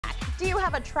Do you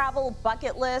have a travel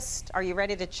bucket list? Are you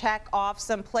ready to check off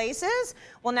some places?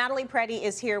 Well, Natalie Preddie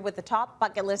is here with the top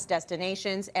bucket list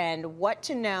destinations and what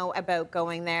to know about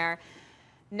going there.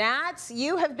 Nats,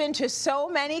 you have been to so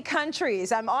many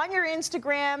countries. I'm on your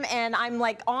Instagram and I'm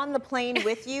like on the plane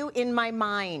with you in my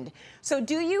mind. So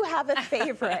do you have a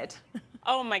favorite?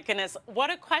 Oh my goodness,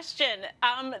 what a question.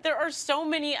 There are so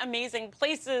many amazing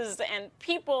places and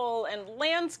people and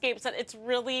landscapes that it's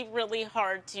really, really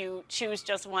hard to choose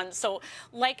just one. So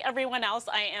like everyone else,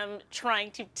 I am trying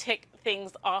to tick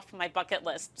things off my bucket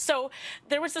list. So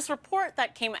there was this report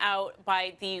that came out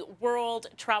by the World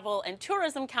Travel and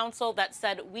Tourism Council that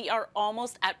said we are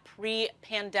almost at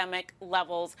pre-pandemic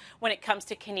levels when it comes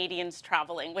to Canadians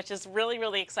traveling, which is really,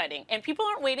 really exciting. And people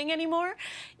aren't waiting anymore.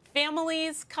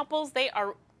 Families, couples, they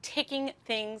are taking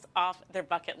things off their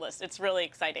bucket list. It's really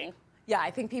exciting. Yeah,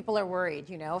 I think people are worried,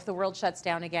 you know, if the world shuts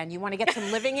down again, you want to get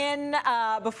some living in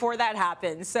before that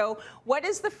happens. So what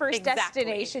is the first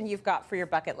destination you've got for your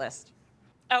bucket list?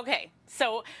 Okay,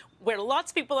 so where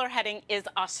lots of people are heading is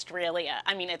Australia.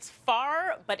 I mean, it's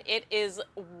far, but it is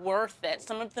worth it.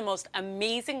 Some of the most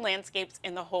amazing landscapes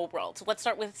in the whole world. So let's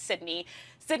start with Sydney.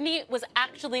 Sydney was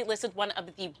actually listed one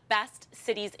of the best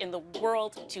cities in the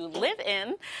world to live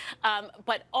in.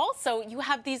 But also, you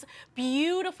have these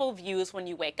beautiful views when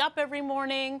you wake up every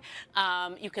morning.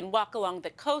 You can walk along the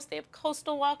coast. They have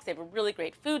coastal walks. They have a really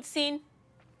great food scene.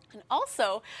 And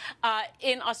also,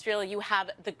 in Australia, you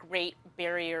have the Great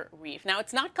Barrier Reef. Now,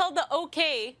 it's not called the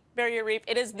OK Barrier Reef.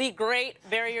 It is the Great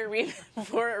Barrier Reef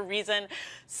for a reason.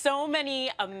 So many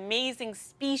amazing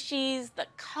species, the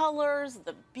colors,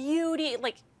 the beauty.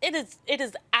 Like, it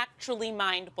is actually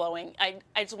mind-blowing.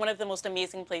 It's one of the most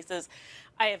amazing places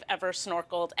I have ever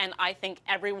snorkeled, and I think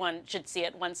everyone should see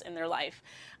it once in their life.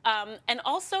 And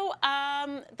also,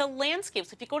 the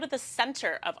landscapes. If you go to the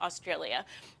center of Australia,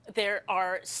 there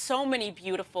are so many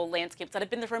beautiful landscapes that have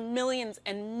been there for millions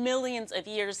and millions of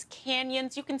years.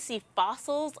 Canyons, you can see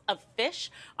fossils of fish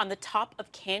on the top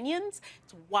of canyons.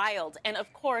 It's wild. And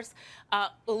of course,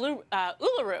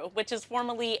 Uluru, which is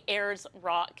formerly Ayers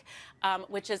Rock,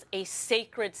 which is a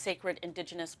sacred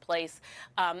indigenous place.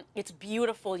 It's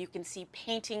beautiful. You can see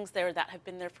paintings there that have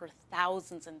been there for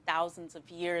thousands and thousands of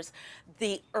years.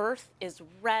 The earth is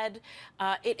red.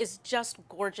 It is just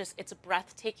gorgeous. It's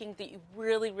breathtaking that you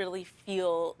really, really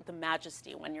feel the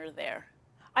majesty when you're there.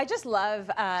 I just love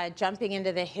jumping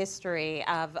into the history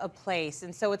of a place.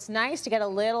 And so it's nice to get a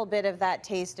little bit of that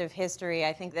taste of history.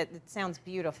 I think that it sounds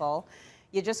beautiful.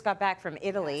 You just got back from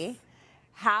Italy. Yes.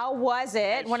 How was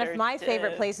it? One of my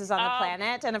favorite did. places on the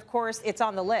planet. And of course, it's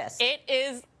on the list.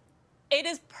 It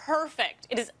is perfect.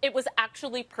 It was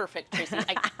actually perfect, Tracy.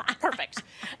 Perfect.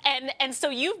 And so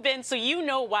you've been, so you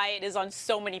know why it is on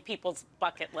so many people's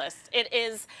bucket lists. It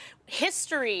is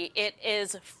history. It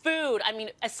is food. I mean,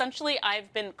 essentially,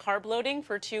 I've been carb loading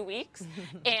for 2 weeks,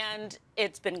 and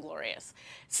it's been glorious.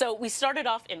 So we started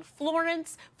off in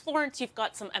Florence. Florence, you've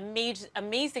got some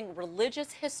amazing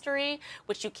religious history,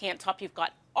 which you can't top. You've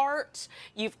got art.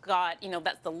 You've got, you know,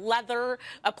 that's the leather,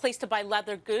 a place to buy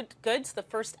leather goods. The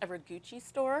first ever Gucci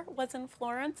store was in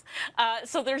Florence.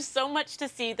 So there's so much to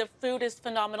see. The food is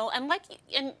phenomenal. And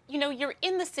you know, you're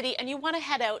in the city and you want to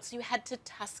head out. So you head to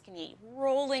Tuscany,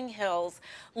 rolling hills,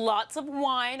 lots of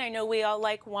wine. I know we all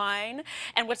like wine.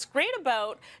 And what's great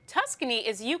about Tuscany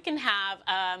is you can have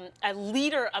a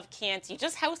liter of Chianti,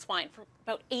 just house wine, for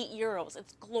about €8.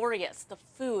 It's glorious. The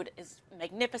food is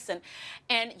magnificent.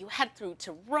 And you head through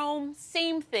to Rome,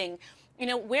 same thing. You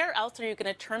know, where else are you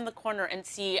going to turn the corner and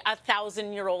see a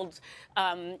 1,000-year-old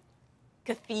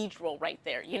cathedral right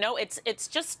there? You know, it's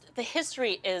just, the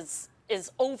history is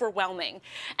overwhelming.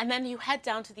 And then you head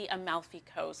down to the Amalfi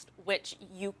Coast, which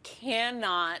you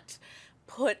cannot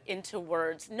put into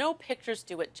words. No pictures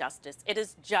do it justice. It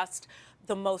is just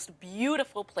the most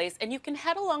beautiful place, and you can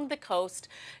head along the coast.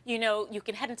 You know, you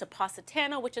can head into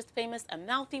Positano, which is famous,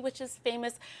 Amalfi, which is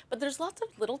famous, but there's lots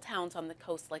of little towns on the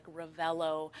coast like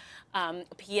Ravello,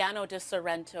 Piano di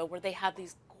Sorrento, where they have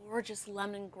these gorgeous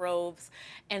lemon groves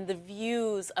and the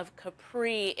views of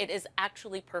Capri. It is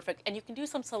actually perfect, and you can do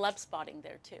some celeb spotting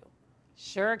there too.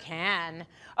 Sure can.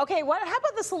 Okay, how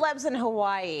about the celebs in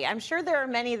Hawaii? I'm sure there are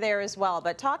many there as well,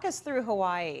 but talk us through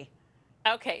Hawaii.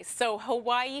 Okay, so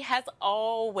Hawaii has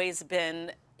always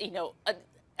been, you know,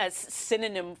 a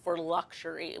synonym for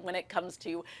luxury when it comes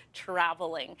to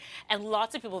traveling. And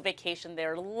lots of people vacation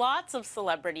there, lots of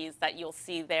celebrities that you'll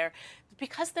see there,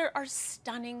 because there are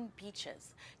stunning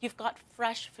beaches. You've got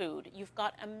fresh food, you've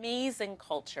got amazing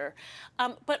culture.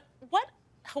 But what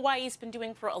Hawaii's been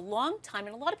doing for a long time,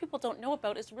 and a lot of people don't know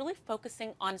about, is really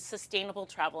focusing on sustainable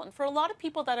travel. And for a lot of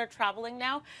people that are traveling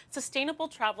now, sustainable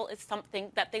travel is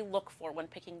something that they look for when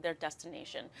picking their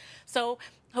destination. So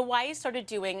Hawaii started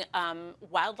doing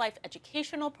wildlife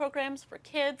educational programs for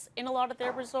kids in a lot of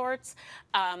their resorts.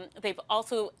 They've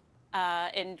also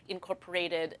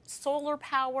incorporated solar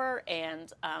power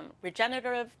and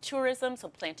regenerative tourism, so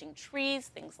planting trees,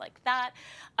 things like that.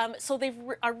 So they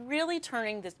are really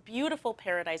turning this beautiful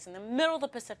paradise in the middle of the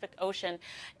Pacific Ocean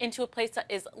into a place that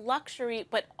is luxury,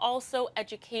 but also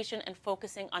education and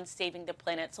focusing on saving the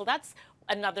planet. So that's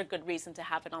another good reason to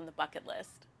have it on the bucket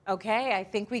list. Okay, I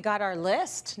think we got our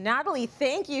list. Natalie,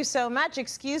 thank you so much.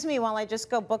 Excuse me while I just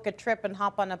go book a trip and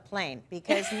hop on a plane,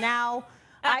 because now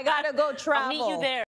I gotta go travel. I'll meet you there.